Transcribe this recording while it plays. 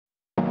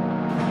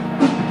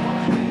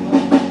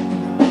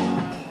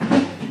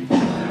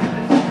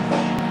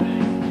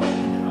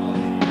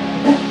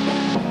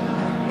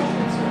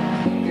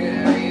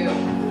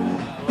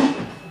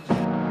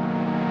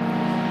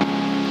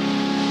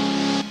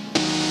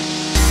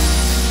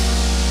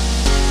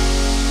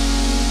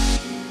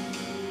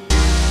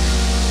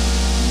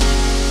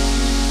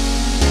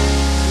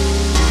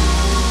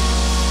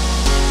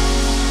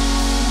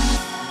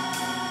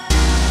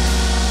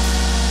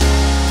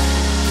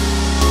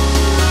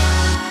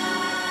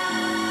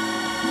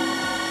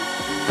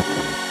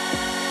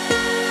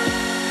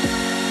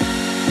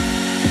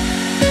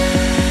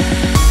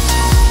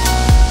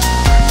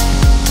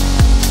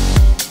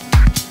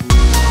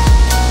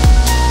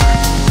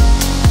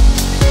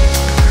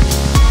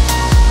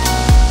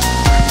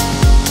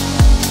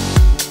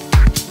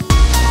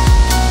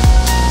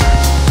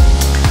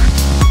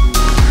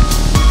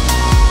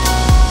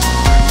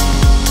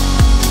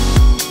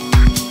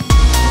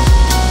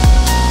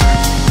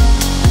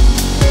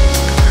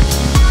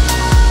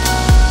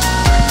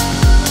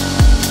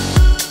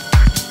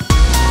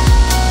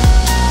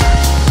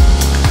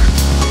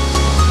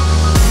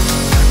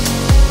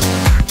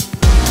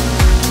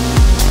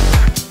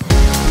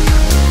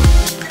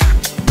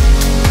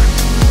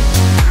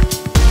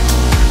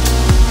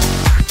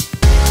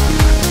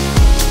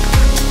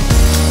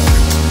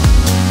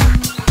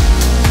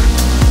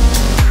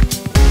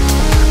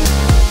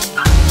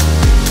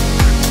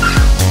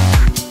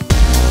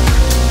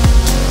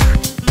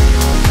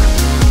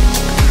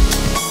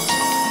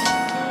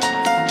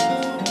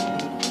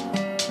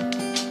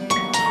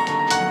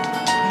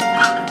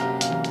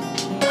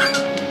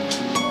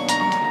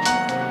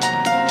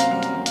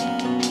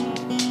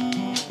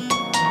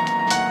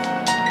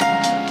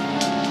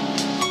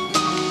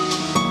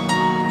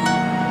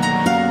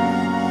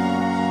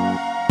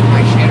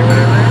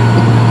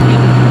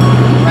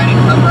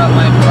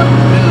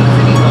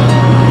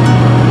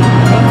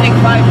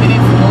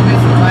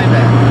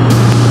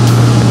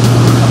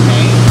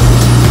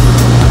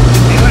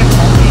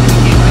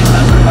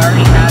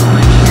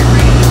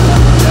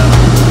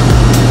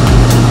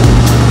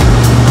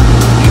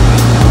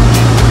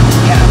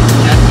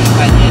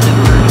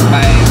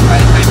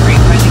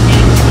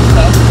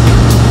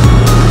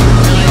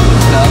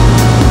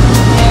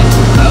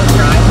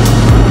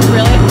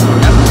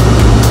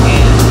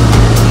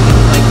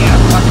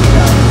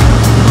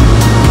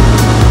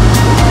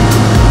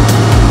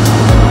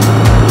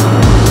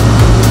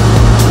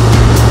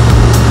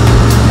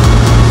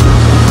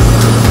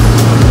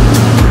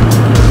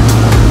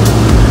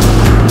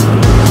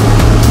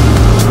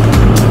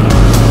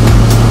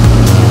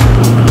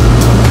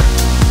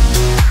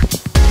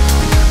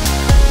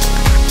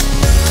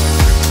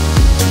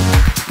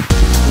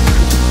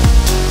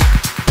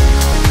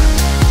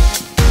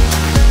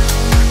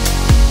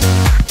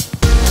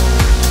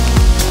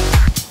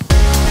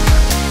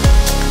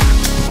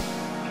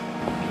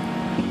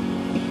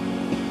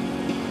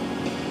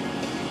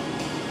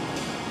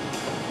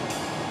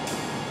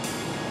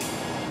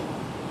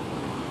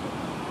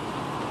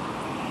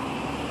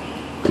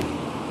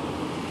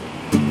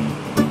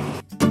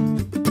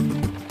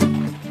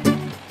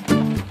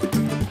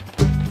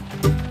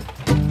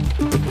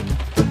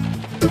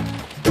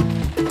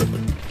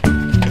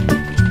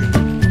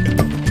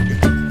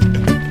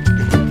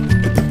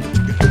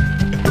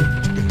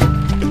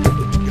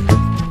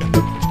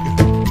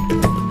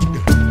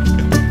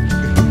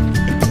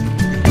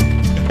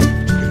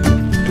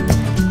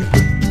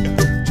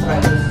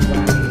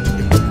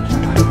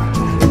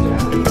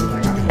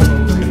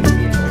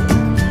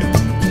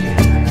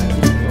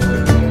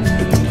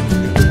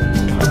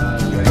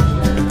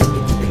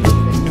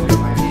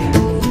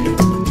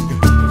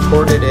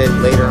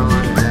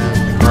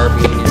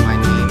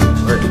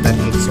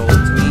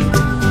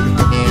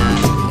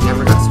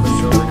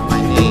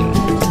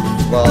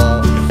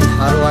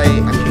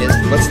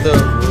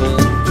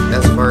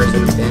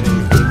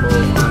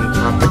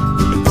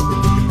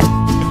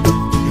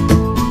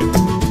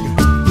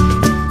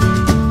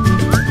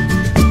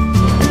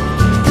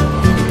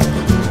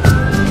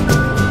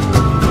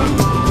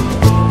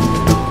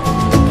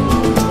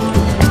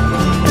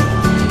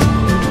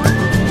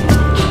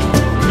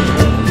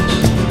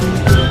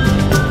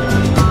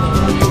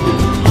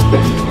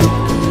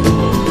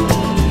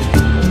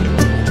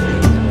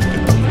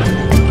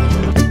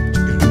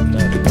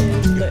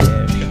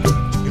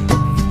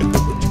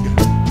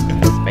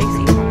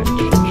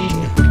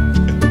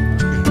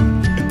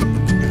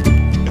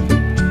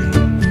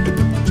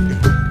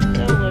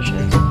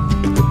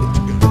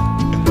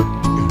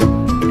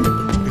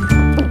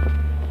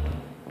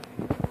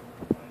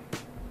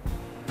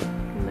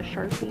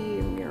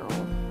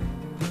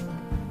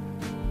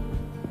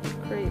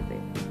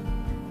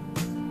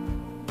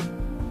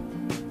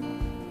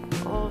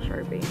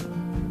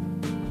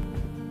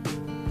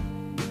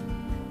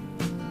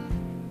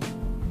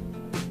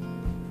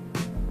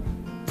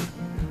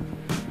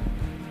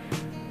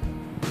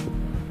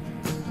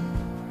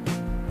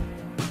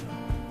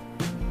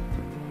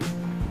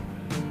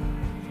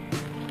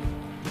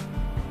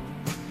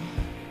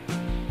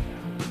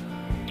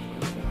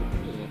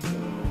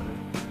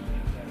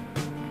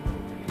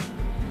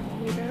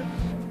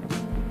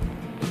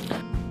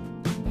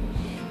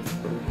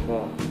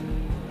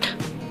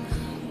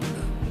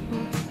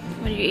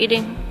you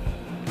eating?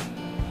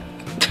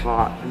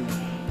 Hot.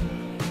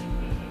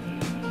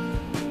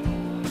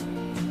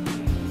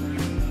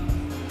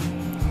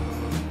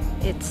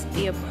 It's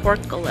the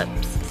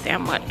apocalypse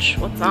sandwich.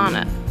 What's on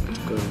it? It's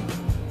good.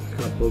 It's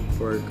got pulled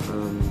pork.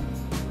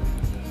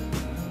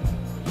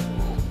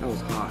 That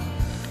was hot.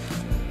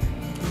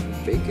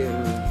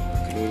 Bacon,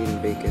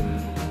 Canadian bacon.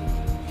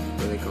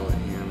 What do they call it?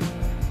 Ham.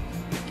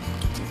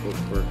 Pulled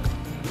pork.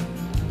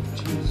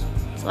 Cheese.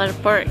 It's a lot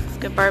of pork. It's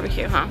good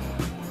barbecue, huh?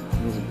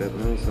 This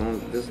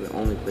is the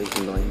only place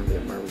in Bellingham to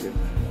get barbecue.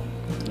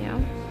 Yeah.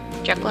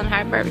 Jekyll and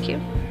Hyde barbecue.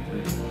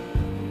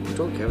 I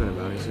told Kevin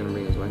about it. He's gonna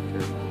bring his wife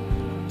here.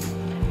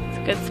 It's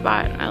a good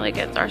spot. I like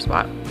it. It's our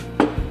spot.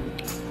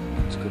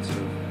 It's good stuff.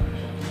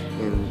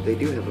 And they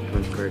do have a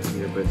punch card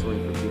here, but it's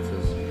only for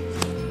pizzas.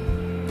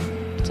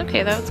 It's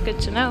okay though. It's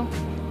good to know.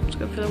 It's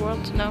good for the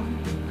world to know.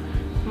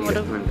 I need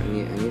a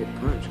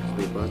punch because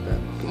we bought that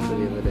pizza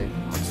the other day.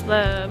 It's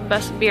the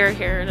best beer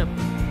here to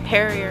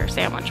pair your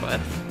sandwich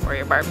with or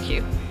your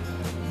barbecue.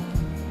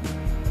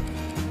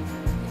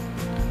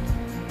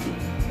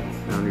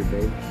 Boundary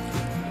Bay.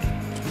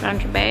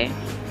 Boundary Bay.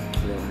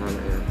 We don't have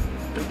it here.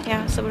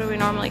 Yeah. So what do we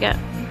normally get?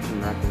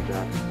 Mac and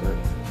Jacks, but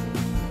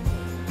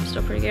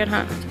Still pretty good,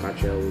 huh?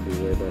 scotch ale would be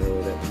way better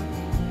with it.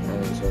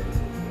 So.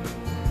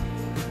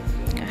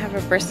 I have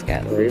a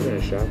brisket. Or even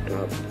a shock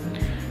top.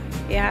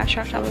 Yeah,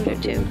 shock top would do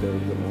too.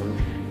 Good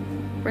morning.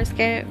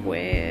 Brisket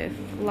with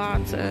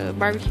lots of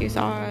barbecue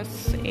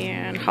sauce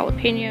and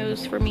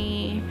jalapenos for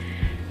me,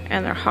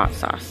 and their hot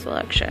sauce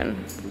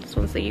selection. This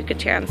one's the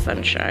Yucatan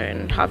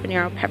Sunshine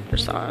habanero pepper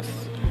sauce.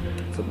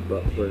 It's a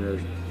butt burner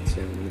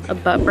sandwich. A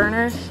butt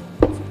burner? It's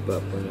a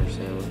butt burner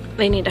sandwich.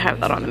 They need to have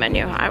that on the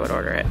menu. I would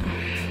order it.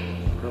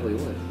 Probably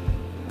would.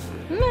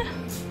 Meh.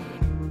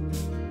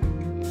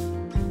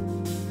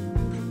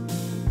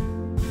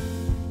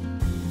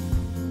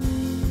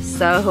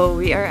 So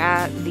we are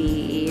at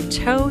the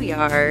tow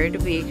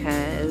yard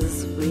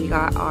because we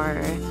got our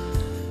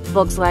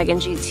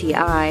Volkswagen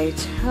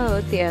GTI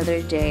towed the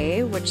other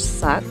day, which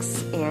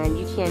sucks, and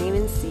you can't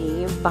even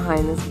see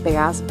behind this big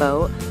ass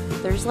boat.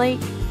 There's like,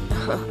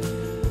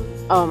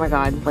 oh my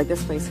god, like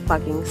this place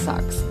fucking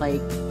sucks.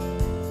 Like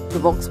the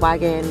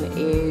Volkswagen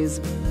is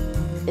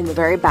in the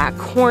very back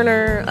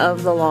corner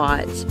of the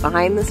lot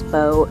behind this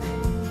boat,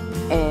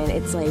 and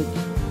it's like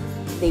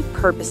they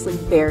purposely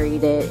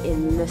buried it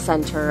in the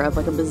center of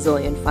like a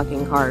bazillion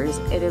fucking cars.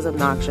 It is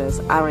obnoxious.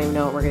 I don't even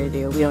know what we're gonna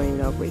do. We don't even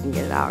know if we can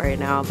get it out right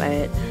now,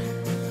 but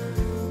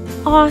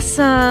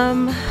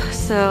awesome.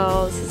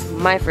 So this is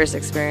my first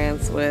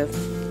experience with,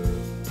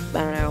 I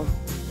don't know,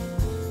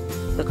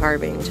 the car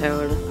being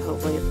towed.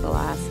 Hopefully it's the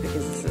last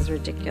because this is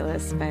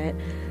ridiculous, but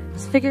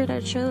just figured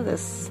I'd show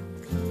this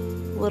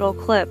little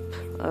clip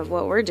of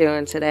what we're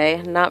doing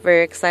today. Not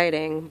very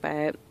exciting,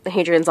 but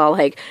Adrian's all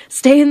like,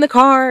 stay in the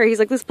car. He's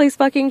like, this place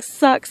fucking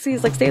sucks.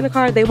 He's like, stay in the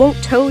car. They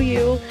won't tow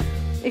you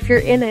if you're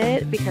in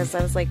it, because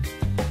I was like,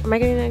 am I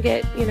gonna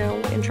get, you know,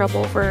 in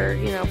trouble for,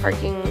 you know,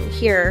 parking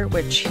here,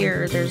 which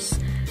here there's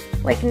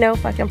like no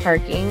fucking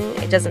parking.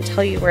 It doesn't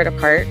tell you where to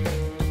park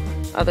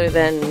other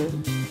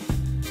than,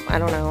 I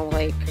don't know,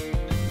 like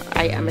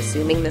I'm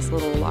assuming this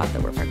little lot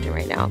that we're parked in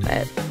right now,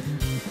 but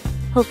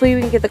hopefully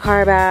we can get the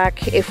car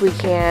back. If we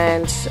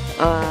can't,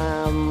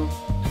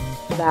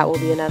 that will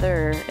be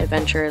another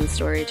adventure and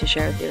story to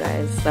share with you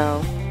guys.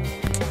 So,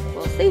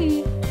 we'll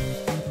see.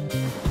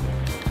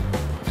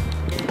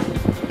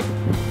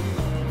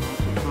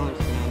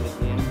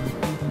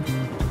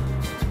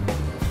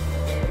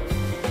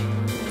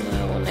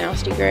 A little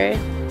nasty gray.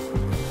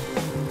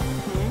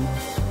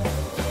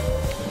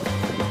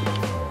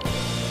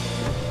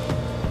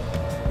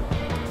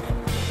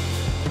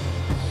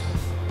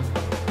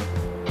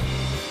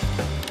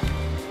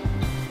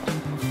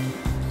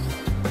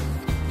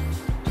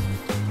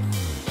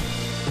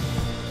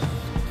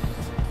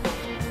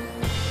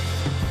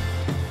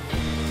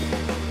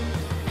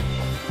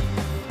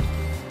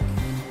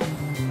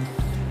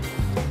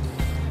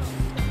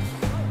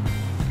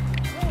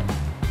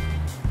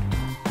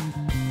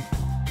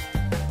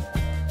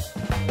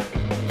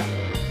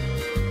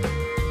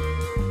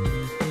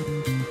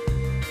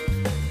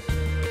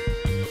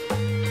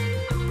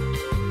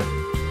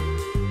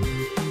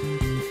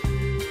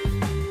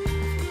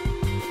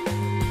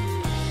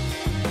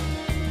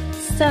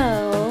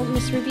 So,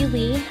 Miss Ruby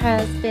Lee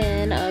has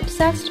been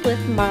obsessed with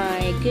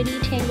my Goody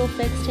Tangle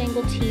Fix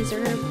Tangle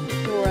Teaser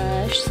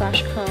brush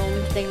slash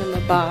comb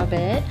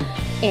thingamabobbit,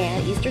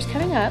 and Easter's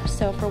coming up,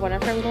 so for one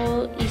of her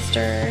little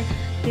Easter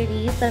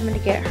goodies that I'm going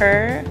to get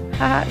her,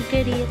 haha,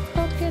 goody, it's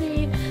called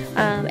Goody.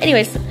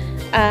 Anyways,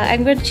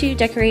 I'm going to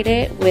decorate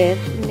it with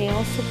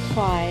nail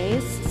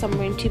supplies, so I'm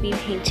going to be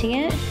painting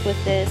it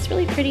with this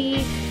really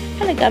pretty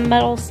kind of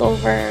gunmetal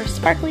silver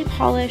sparkly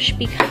polish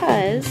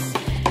because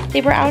they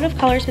were out of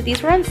colors, but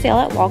these were on sale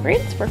at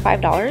Walgreens for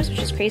 $5,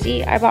 which is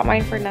crazy. I bought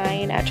mine for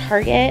 $9 at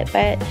Target,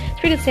 but it's a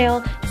pretty good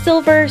sale.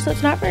 Silver, so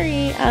it's not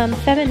very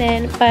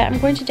feminine, but I'm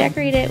going to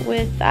decorate it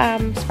with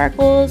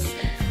sparkles.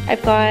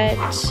 I've got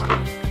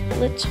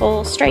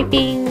little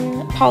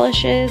striping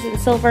polishes in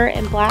silver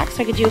and black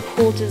so I could do a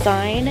cool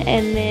design.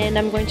 And then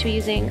I'm going to be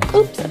using,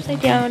 oops, upside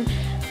down,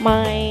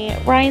 my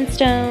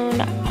rhinestone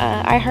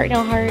I Heart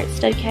Nail Heart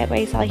stud kit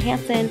by Sally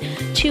Hansen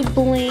to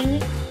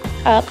bling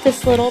up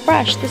this little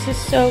brush. This is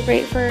so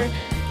great for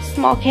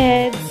small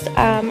kids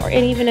or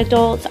even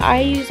adults.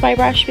 I use my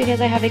brush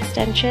because I have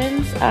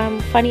extensions.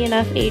 Funny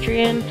enough,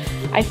 Adrian,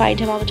 I find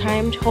him all the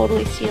time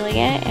totally stealing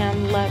it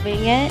and loving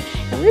it.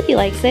 And Ruby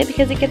likes it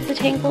because it gets the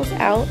tangles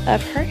out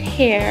of her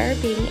hair,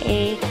 being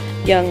a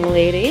young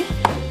lady.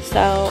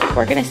 So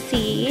we're gonna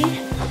see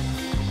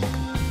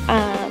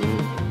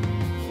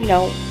you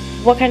know,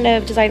 what kind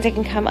of designs I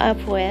can come up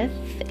with,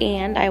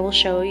 and I will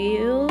show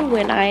you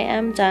when I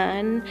am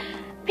done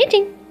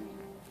painting.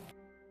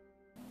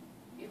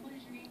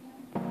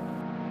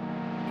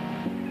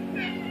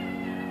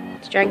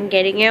 Is Dragon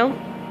getting you?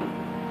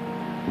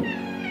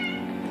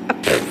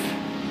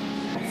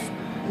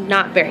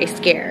 Not very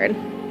scared.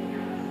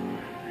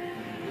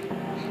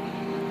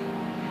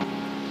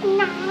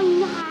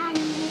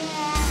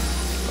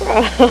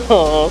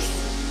 Gross.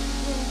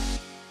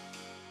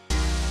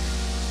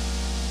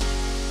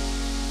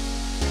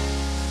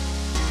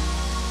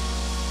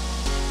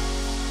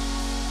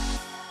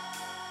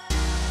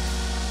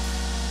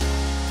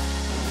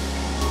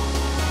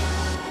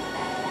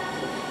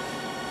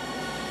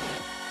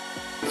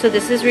 So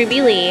this is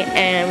Ruby Lee,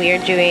 and we are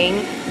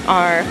doing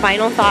our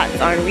final thoughts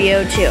on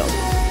Rio 2.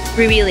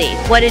 Ruby Lee,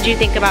 what did you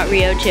think about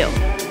Rio 2?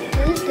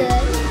 It was good.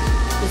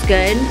 It was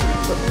good?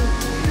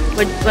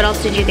 What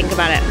else did you think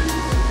about it?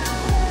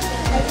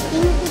 I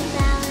think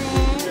about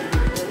it.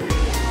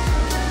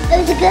 It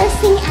was the good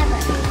thing ever.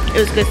 It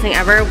was the good thing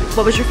ever?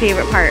 What was your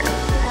favorite part? Oh,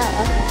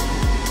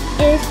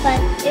 okay. It was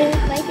fun.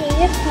 My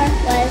favorite part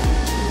was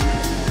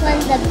when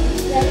the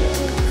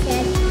president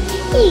said,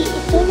 "Hey,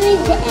 it's already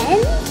the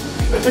end."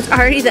 It's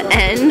already the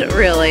end?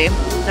 Really?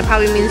 That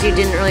probably means you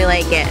didn't really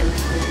like it.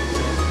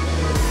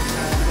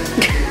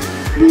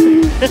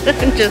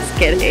 Just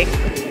kidding.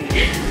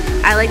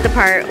 I like the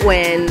part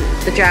when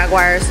the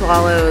jaguar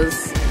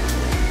swallows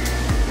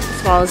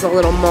a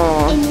little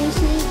mole. And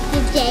usually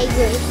the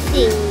jaguar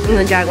sings. And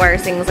the jaguar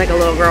sings like a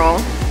little girl.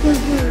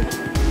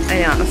 Mm-hmm. I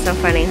know, it's so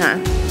funny, huh?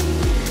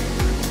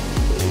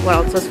 What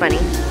else was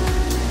funny?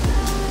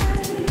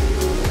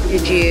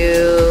 Did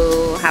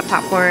you have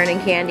popcorn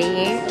and candy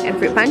and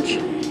fruit punch?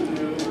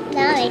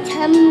 Now my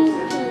tummy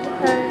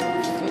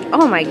hurts.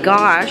 Oh my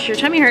gosh, your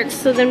tummy hurts,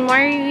 so then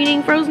why are you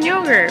eating frozen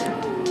yogurt?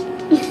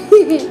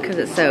 Because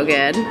it's so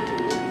good.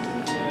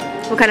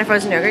 What kind of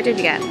frozen yogurt did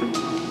you get?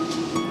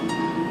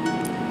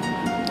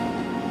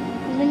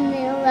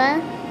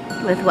 Vanilla.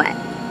 With what?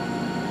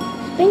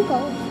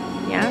 Sprinkles.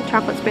 Yeah,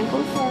 chocolate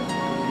sprinkles?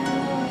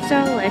 Yeah.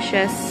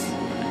 Delicious.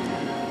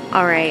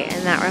 Alright,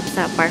 and that wraps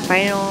up our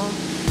final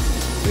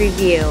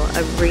review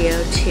of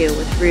Rio 2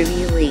 with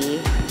Ruby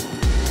Lee.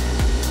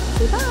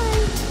 Say bye.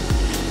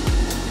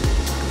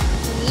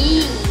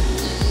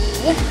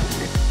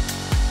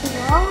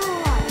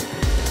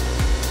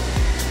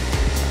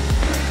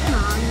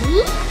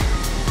 Mommy?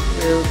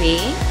 Ruby.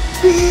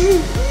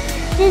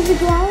 There's a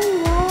glowing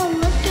wall.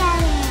 Look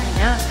at it.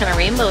 Yeah, it's kind of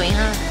rainbowy,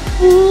 huh?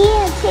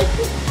 Yeah, take